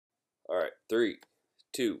All right, 3,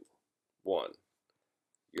 2, 1.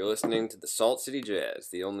 You're listening to the Salt City Jazz,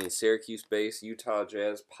 the only Syracuse-based Utah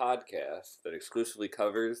jazz podcast that exclusively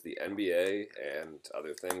covers the NBA and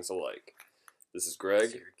other things alike. This is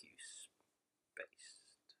Greg.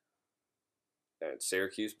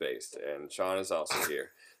 Syracuse-based, and Sean is also here.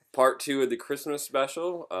 Part 2 of the Christmas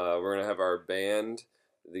special. We're going to have our band,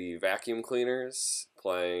 the Vacuum Cleaners,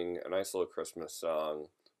 playing a nice little Christmas song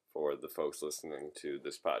for the folks listening to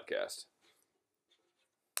this podcast.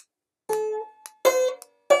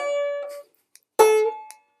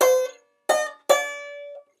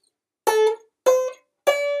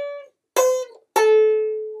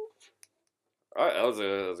 All right, that was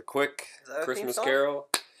a quick Christmas carol.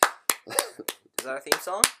 Is that a theme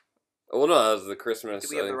song? Well, no, that was the Christmas.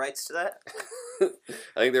 Do we have the rights to that?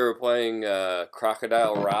 I think they were playing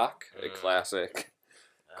Crocodile Rock, a classic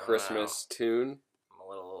Christmas tune.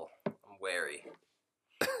 I'm wary.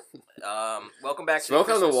 Welcome back to Smoke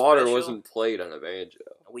the on the Christmas Water special. wasn't played on a banjo.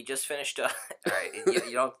 We just finished up. All right,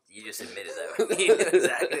 you just admitted that. You knew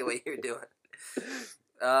exactly what you're doing.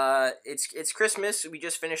 It's Christmas. We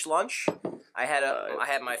just finished lunch. I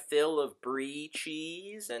had my fill of brie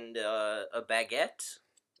cheese and a baguette.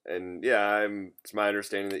 And yeah, it's my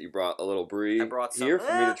understanding that you brought a little brie here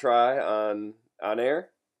for me to try on air.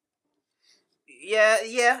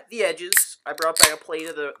 Yeah, the edges. I brought back a plate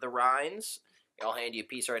of the rinds. I'll hand you a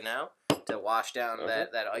piece right now to wash down that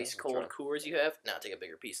ice cold Coors you have. Now take a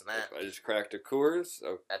bigger piece than that. I just cracked a Coors.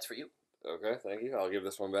 Oh. That's for you. Okay, thank you. I'll give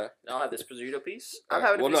this one back. I'll have this prosciutto piece. I'm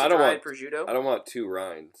having a piece of dried prosciutto. I don't want 2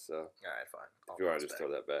 rinds, so. Alright, fine. If you want to just throw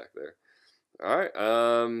that back there. Alright,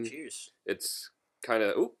 cheers. It's kind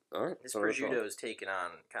of, alright. This prosciutto is taking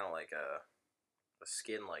on kind of like a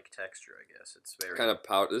skin-like texture, I guess. It's very... kind of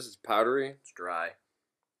powder. This is powdery. It's dry.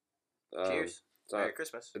 Cheers. Merry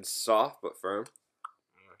Christmas. It's soft but firm.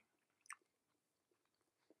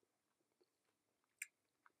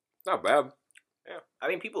 Not bad. Yeah. I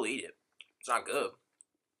mean, people eat it. It's not good.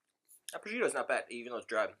 That prosciutto's not bad, even though it's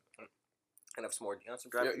dry. Can I have some more? You want some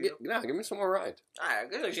dry prosciutto? Give me some more rind. Alright,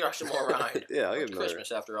 I'm going to get some more rind. Yeah, I'll give it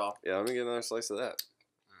Christmas, after all. Yeah, let me get another slice of that.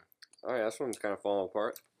 Alright, this one's kind of falling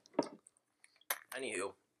apart.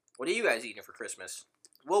 Anywho, what are you guys eating for Christmas?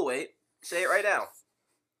 We'll wait. Say it right now.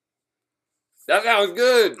 That sounds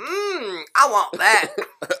good! I want that!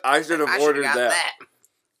 I should have ordered that.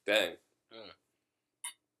 Dang.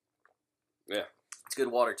 Yeah. It's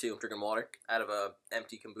good water, too. I'm drinking water out of a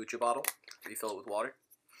empty kombucha bottle. Refill it with water.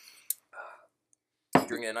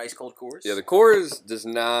 Drinking a nice cold Coors. Yeah, the Coors does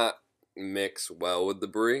not mix well with the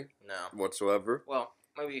brie. No. Whatsoever. Well,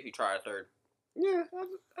 maybe if you try a third. Yeah,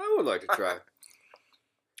 I would like to try.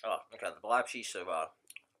 Oh, okay. The black piece of,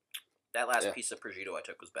 that last piece of prosciutto I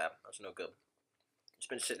took was bad. That's no good. It's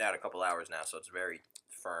been sitting out a couple hours now, so it's very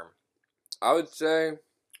firm. I would say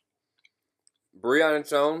brie on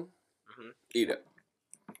its own, eat it.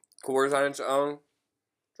 Coors on its own,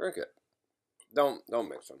 drink it. Don't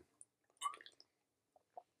mix them.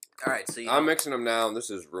 All right, so I'm mixing them now, and this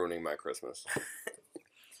is ruining my Christmas.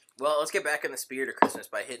 Well, let's get back in the spirit of Christmas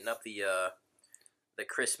by hitting up the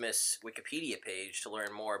Christmas Wikipedia page to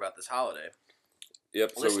learn more about this holiday.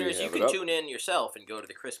 Yep. Listeners, you can tune in yourself and go to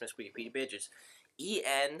the Christmas Wikipedia page. It's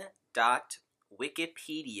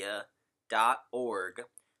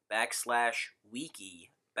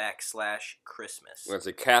en.wikipedia.org/wiki/Christmas. That's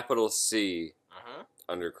a capital C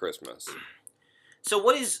under Christmas. So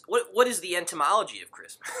what is the etymology of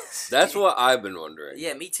Christmas? That's what I've been wondering.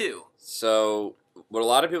 Yeah, me too. So what a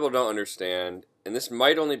lot of people don't understand, and this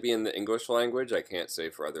might only be in the English language, I can't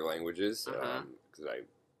say for other languages, because I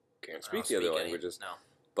can't speak the other languages. No.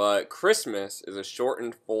 But Christmas is a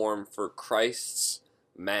shortened form for Christ's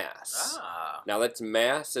Mass. Ah. Now that's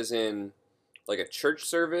Mass as in like a church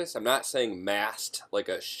service. I'm not saying mast like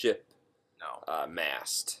a ship. No.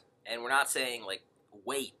 Mast. And we're not saying like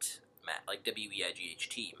weight. Like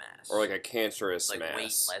WEIGHT mass. Or like a cancerous like mass.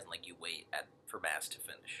 Wait, as in like you wait for mass to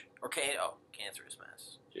finish. Or cancerous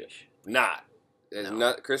mass. Yeah. Not.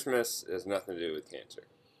 Christmas has nothing to do with cancer.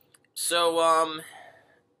 So,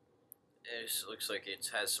 it looks like it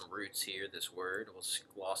has some roots here, this word. We'll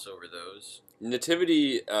gloss over those.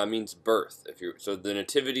 Nativity means birth. So the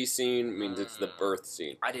nativity scene means it's the birth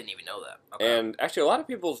scene. I didn't even know that. Okay. And actually a lot of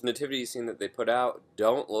people's nativity scene that they put out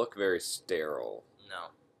don't look very sterile. No.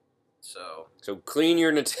 So clean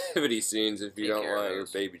your nativity scenes if you don't want your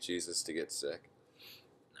those. baby Jesus to get sick.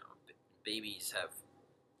 No, babies have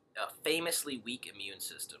famously weak immune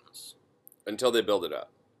systems. Until they build it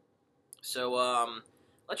up. So,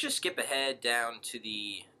 let's just skip ahead down to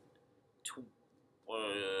the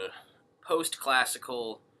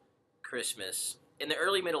post-classical Christmas In the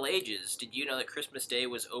early Middle Ages, did you know that Christmas Day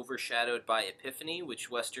was overshadowed by Epiphany,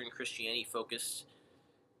 which Western Christianity focused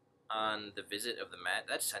on the visit of the Magi?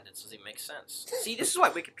 That sentence doesn't even make sense. See, this is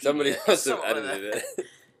why Wikipedia... Somebody must have edited it.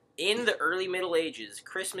 In the early Middle Ages,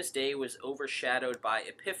 Christmas Day was overshadowed by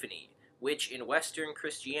Epiphany, which in Western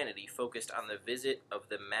Christianity focused on the visit of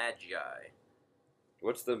the Magi.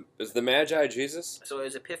 Is the Magi Jesus? So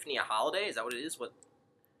is Epiphany a holiday? Is that what it is?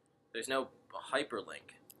 There's no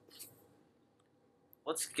hyperlink.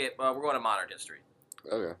 Let's get. We're going to modern history.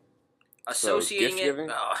 Okay. Associating gift giving?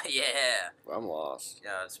 Oh yeah. I'm lost.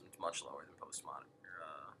 Yeah, it's much lower than postmodern.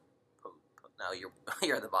 No,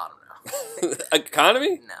 you're at the bottom now.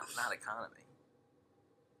 Economy? No, not economy.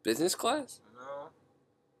 Business class? No.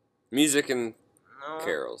 Music and No.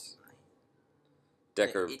 carols.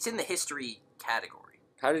 It's in the history category.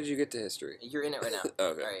 How did you get to history? You're in it right now.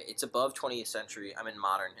 Okay. All right. It's above 20th century. I'm in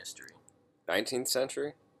modern history. 19th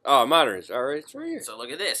century? Oh, modern. All right, it's right here. So look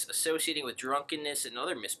at this. Associating with drunkenness and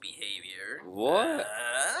other misbehavior. What?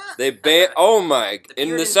 They banned. Oh my! The In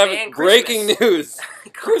the Puritans banned breaking Christmas. news,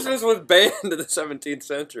 Christmas was banned in the 17th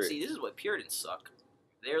century. See, this is what Puritans suck.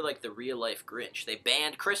 They're like the real life Grinch. They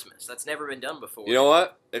banned Christmas. That's never been done before. You know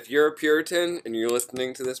what? If you're a Puritan and you're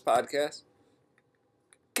listening to this podcast,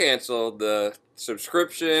 cancel the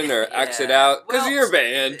subscription or exit out because you're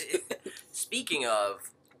banned. Speaking of,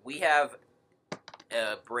 we have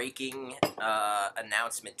a breaking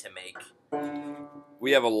announcement to make.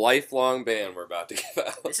 We have a lifelong ban we're about to give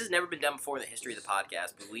out. This has never been done before in the history of the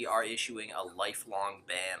podcast, but we are issuing a lifelong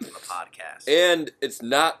ban from the podcast. And it's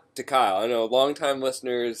not to Kyle. I know longtime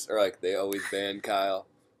listeners are like, they always ban Kyle.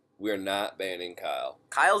 We are not banning Kyle.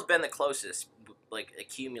 Kyle's been the closest, like,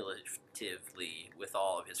 accumulatively with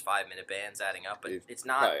all of his 5-minute bans adding up, but it's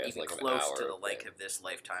not even close to the length of this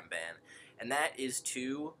lifetime ban. And that is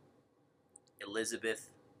to Elizabeth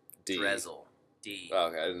Dressel. D.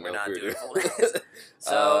 Okay, I didn't know not if we doing were full names.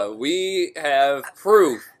 So we have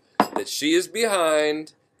proof that she is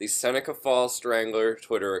behind the Seneca Falls Strangler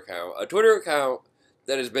Twitter account. A Twitter account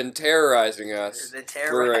that has been terrorizing us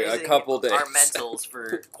for a couple days. Our mentals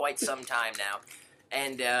for quite some time now.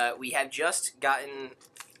 And we have just gotten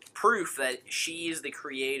proof that she is the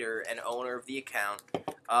creator and owner of the account,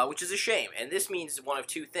 which is a shame. And this means one of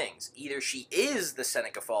two things. Either she is the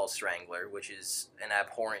Seneca Falls Strangler, which is an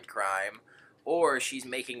abhorrent crime, or she's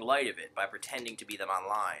making light of it by pretending to be them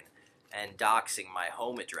online and doxing my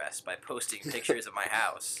home address by posting pictures of my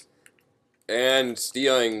house. And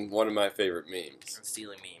stealing one of my favorite memes. And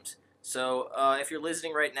stealing memes. So, if you're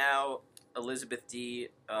listening right now, Elizabeth D.,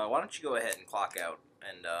 why don't you go ahead and clock out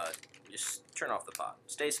and just turn off the pod.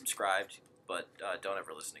 Stay subscribed, but don't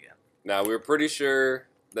ever listen again. Now, we're pretty sure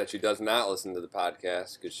that she does not listen to the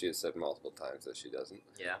podcast because she has said multiple times that she doesn't.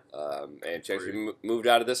 Yeah. And she actually moved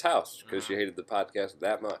out of this house because she hated the podcast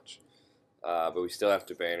that much. But we still have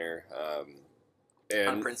to ban her. And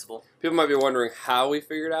on principle. People might be wondering how we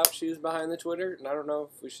figured out she was behind the Twitter, and I don't know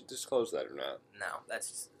if we should disclose that or not. No,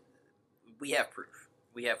 we have proof.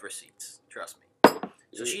 We have receipts. Trust me.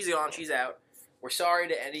 So she's gone. She's out. We're sorry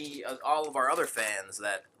to all of our other fans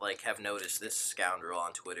that have noticed this scoundrel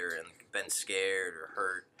on Twitter and been scared or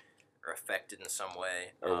hurt or affected in some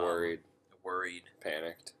way. Or worried. Worried.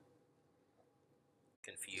 Panicked.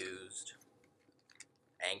 Confused.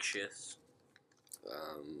 Anxious.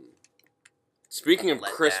 Speaking of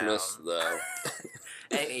Christmas, down. though.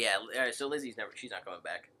 Yeah, all right, so she's not coming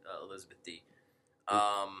back. Elizabeth D.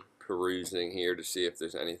 Perusing here to see if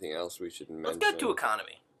there's anything else we should mention. Let's get to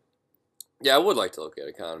economy. Yeah, I would like to look at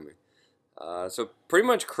economy. So pretty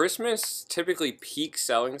much Christmas, typically peak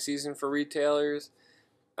selling season for retailers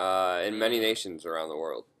in many nations around the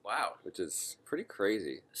world. Wow. Which is pretty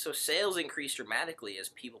crazy. So sales increase dramatically as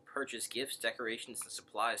people purchase gifts, decorations, and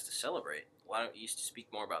supplies to celebrate. Why don't you speak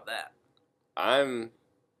more about that?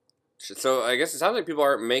 So I guess it sounds like people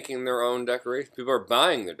aren't making their own decorations. People are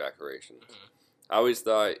buying their decorations. Mm-hmm. I always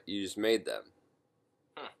thought you just made them.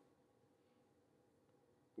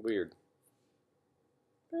 Weird.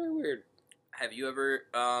 Very weird. Have you ever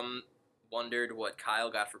wondered what Kyle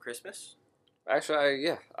got for Christmas? Actually,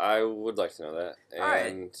 I would like to know that. And all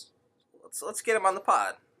right. Let's get him on the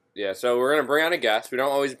pod. Yeah, so we're going to bring on a guest. We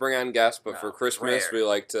don't always bring on guests, but for Christmas, we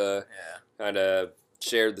like to kind of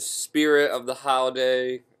share the spirit of the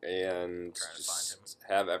holiday and just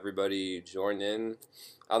have everybody join in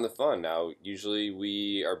on the fun. Now, usually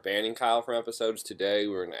we are banning Kyle from episodes. Today,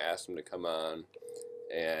 we're going to ask him to come on.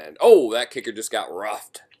 And, that kicker just got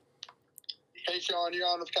roughed. Hey, Sean, you're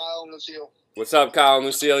on with Kyle and Lucille. What's up, Kyle and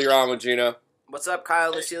Lucille? You're on with Gino. What's up, Kyle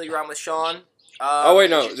and Lucille? You're on with Sean.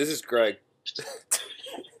 No, this is Greg.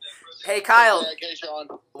 Hey, Kyle. Hey, Sean.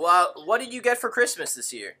 Well, what did you get for Christmas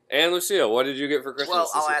this year? And Lucille, what did you get for Christmas Well,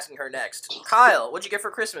 this I'll year? ask her next. Kyle, what'd you get for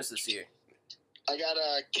Christmas this year? I got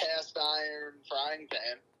a cast iron frying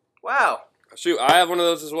pan. Wow. Shoot, I have one of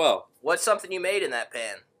those as well. What's something you made in that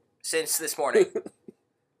pan since this morning?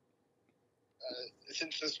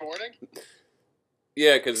 Since this morning?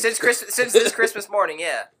 Yeah, because since this Christmas morning,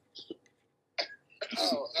 yeah.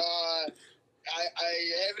 Oh, I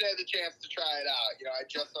haven't had the chance to try it out. You know, I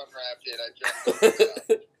just unwrapped it. I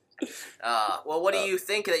just Well, what do you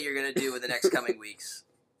think that you're gonna do in the next coming weeks?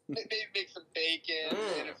 maybe make some bacon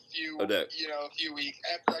in a few, Okay. a few weeks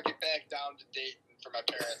after I get back down to Dayton for my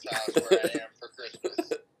parents' house where I am for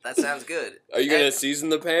Christmas. That sounds good. Are you gonna season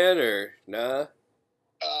the pan or nah?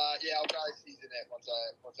 Yeah, I'll probably season it once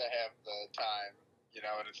I have the time. You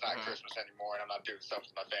know, and it's not Christmas anymore, and I'm not doing stuff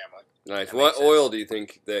with my family. Nice. That What makes sense. oil do you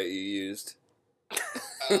think that you used?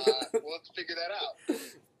 Let's figure that out.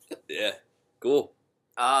 Yeah. Cool.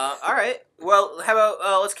 All right. Well, how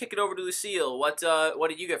about let's kick it over to Lucille. What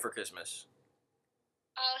did you get for Christmas?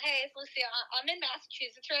 Oh, hey, it's Lucia. I'm in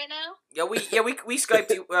Massachusetts right now. We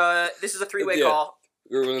Skyped you. This is a three-way Yeah. call.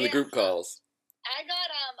 We're one of the Yeah. group calls. I got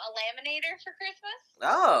a laminator for Christmas.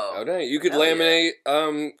 Oh, Oh, dang. You could Hell yeah.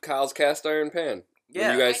 laminate Kyle's cast iron pan. yeah.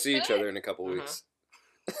 When you guys I see each could. other in a couple Mhm. weeks.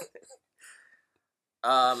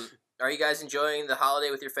 Are you guys enjoying the holiday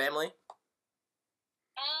with your family?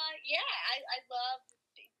 Yeah, I love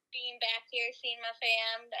being back here, seeing my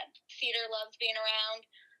fam. Cedar loves being around.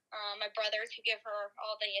 My brothers who give her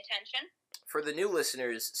all the attention. For the new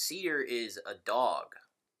listeners, Cedar is a dog.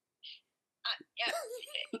 Yeah,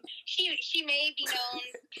 she may be known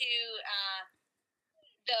to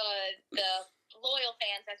the loyal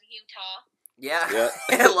fans as Utah. Yeah.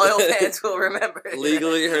 Yeah. Loyal fans will remember.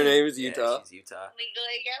 Legally, her name is Yeah, Utah. she's Utah.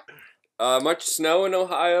 Legally, yeah. Much snow in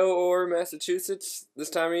Ohio or Massachusetts this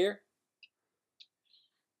time of year?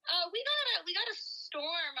 We got a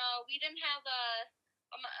storm. We didn't have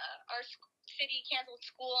our city canceled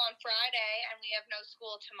school on Friday, and we have no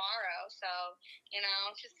school tomorrow. So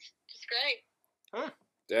it's just great.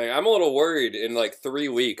 Dang, I'm a little worried. In like 3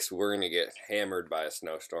 weeks, we're gonna get hammered by a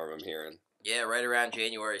snowstorm. I'm hearing. Yeah, right around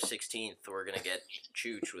January 16th, we're gonna get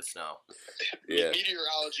chooched with snow. Yeah.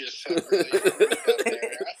 Meteorologists have really improved out there.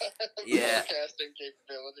 Yeah. Forecasting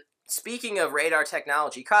capability. Speaking of radar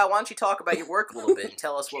technology, Kyle, why don't you talk about your work a little bit and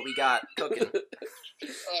tell us what we got cooking?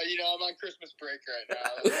 I'm on Christmas break right now.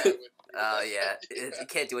 That's why I wouldn't do Oh, that. yeah. You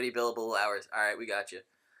can't do any billable hours. All right, we got you.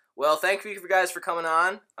 Well, thank you guys for coming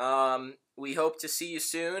on. We hope to see you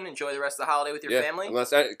soon. Enjoy the rest of the holiday with your family.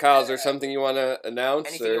 Unless Kyle, is there something you want to announce?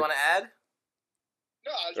 Anything or? you want to add?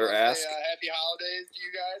 No, I just Or want to ask. say happy holidays to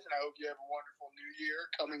you guys, and I hope you have a wonderful new year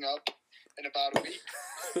coming up in about a week.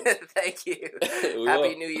 Thank you. We Happy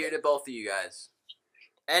will. New Year to both of you guys.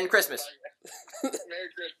 And Christmas. Merry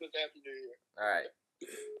Christmas, Happy New Year. All right.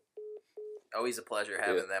 Always a pleasure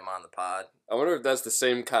having them on the pod. I wonder if that's the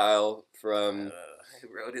same Kyle from. Who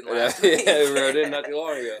wrote in Yeah, last week. who wrote in not too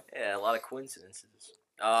long ago. Yeah, a lot of coincidences.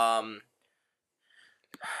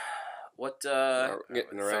 What? We're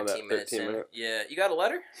getting around that 13 minutes 13 in. minute. Yeah, you got a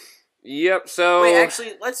letter? Yep. So. Wait,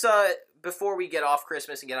 actually, let's before we get off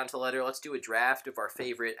Christmas and get onto the letter, let's do a draft of our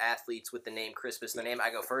favorite athletes with the name Christmas. The name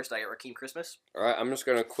I go first. I get Raheem Christmas. All right. I'm just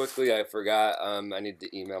gonna quickly. I forgot. I need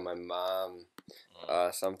to email my mom.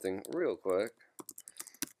 Something real quick.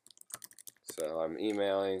 So I'm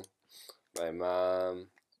emailing my mom.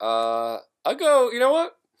 I'll go. You know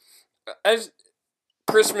what? As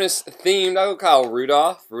Christmas themed, I'll go Kyle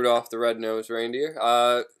Rudolph. Rudolph the Red-Nosed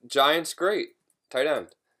Reindeer. Giants, great. Tight end.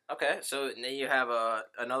 Okay, so now you have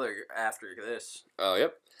another after this. Oh,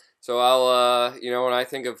 yep. So I'll, when I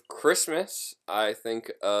think of Christmas, I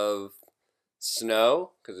think of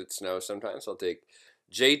snow, because it snows sometimes. So I'll take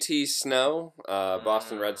JT Snow,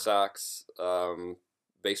 Boston Red Sox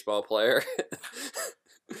baseball player.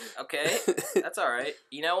 Okay, that's all right.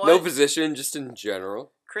 You know what? No position, just in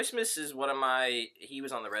general. Christmas is one of my. He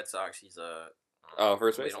was on the Red Sox. He's a.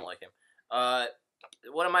 First We baseman. don't like him.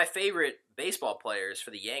 One of my favorite baseball players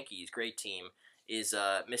for the Yankees, great team, is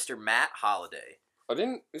Mr. Matt Holliday.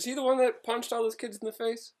 Is he the one that punched all those kids in the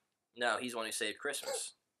face? No, he's the one who saved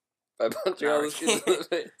Christmas. By punching all those kids in the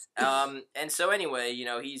face? And so anyway,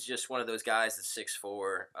 he's just one of those guys that's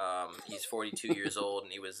 6'4". He's 42 years old,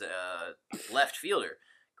 and he was a left fielder.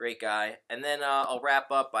 Great guy. And then I'll wrap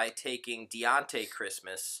up by taking Deontay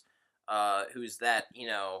Christmas, who's that,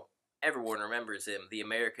 everyone remembers him, the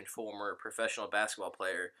American former professional basketball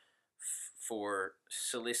player for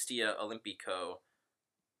Celestia Olympico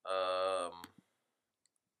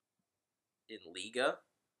in Liga,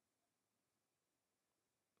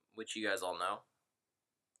 which you guys all know.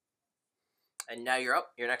 And now you're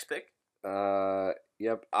up. Your next pick.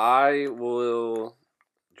 Yep. I will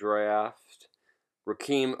draft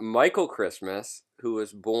Rakeem Michael Christmas, who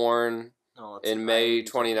was born in May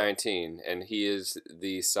 2019, and he is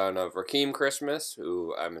the son of Rakeem Christmas,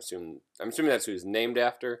 who I'm assuming that's who he's named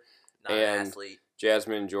after. Not an athlete.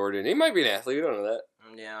 Jasmine Jordan. He might be an athlete. You don't know that.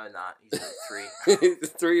 Yeah, not. He's like 3. He's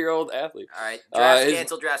a 3-year-old athlete. All right.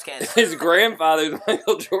 Draft canceled. His grandfather's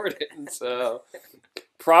Michael Jordan, so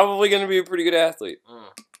probably going to be a pretty good athlete.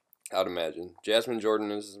 I'd imagine. Jasmine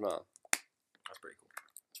Jordan is his mom. That's pretty cool.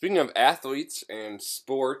 Speaking of athletes and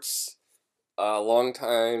sports, a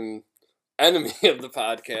longtime enemy of the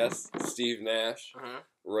podcast, Steve Nash,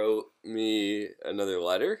 wrote me another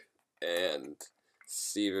letter. And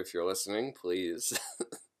Steve, if you're listening, please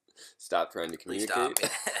stop trying to communicate. Please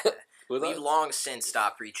stop. with We've us. long since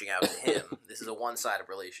stopped reaching out to him. This is a one-sided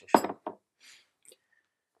relationship.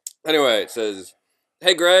 Anyway, it says,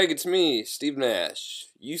 "Hey Greg, it's me, Steve Nash.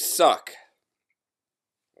 You suck."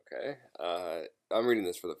 Okay. I'm reading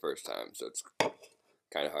this for the first time, so it's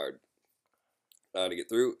kind of hard to get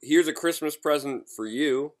through. "Here's a Christmas present for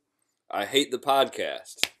you. I hate the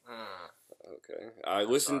podcast." Okay. I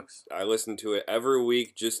listen to it every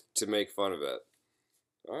week just to make fun of it.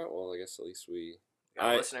 All right. Well, I guess at least we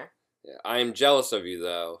Got a listener. Yeah, I am jealous of you,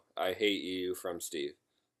 though. I hate you, from Steve.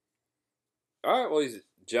 All right. Well, he's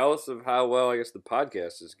jealous of how well, I guess, the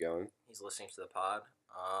podcast is going. He's listening to the pod.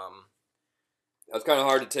 That's kind of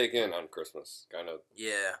hard to take in on Christmas. Kind of.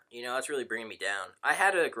 Yeah, that's really bringing me down. I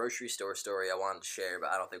had a grocery store story I wanted to share,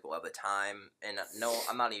 but I don't think we'll have the time. And no,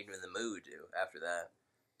 I'm not even in the mood to after that.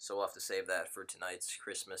 So we'll have to save that for tonight's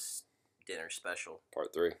Christmas dinner special.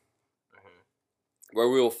 Part 3. Where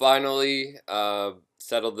we will finally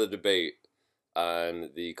settle the debate on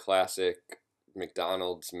the classic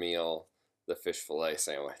McDonald's meal, the fish fillet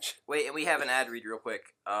sandwich. Wait, and we have an ad read real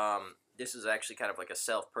quick. This is actually kind of like a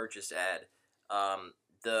self-purchase ad.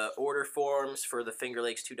 The order forms for the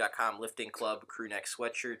FingerLakes2.com lifting club crew neck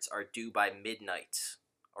sweatshirts are due by midnight,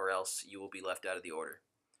 or else you will be left out of the order.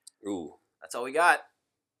 Ooh. That's all we got.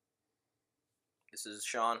 This is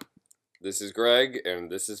Sean. This is Greg,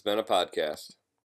 and this has been a podcast.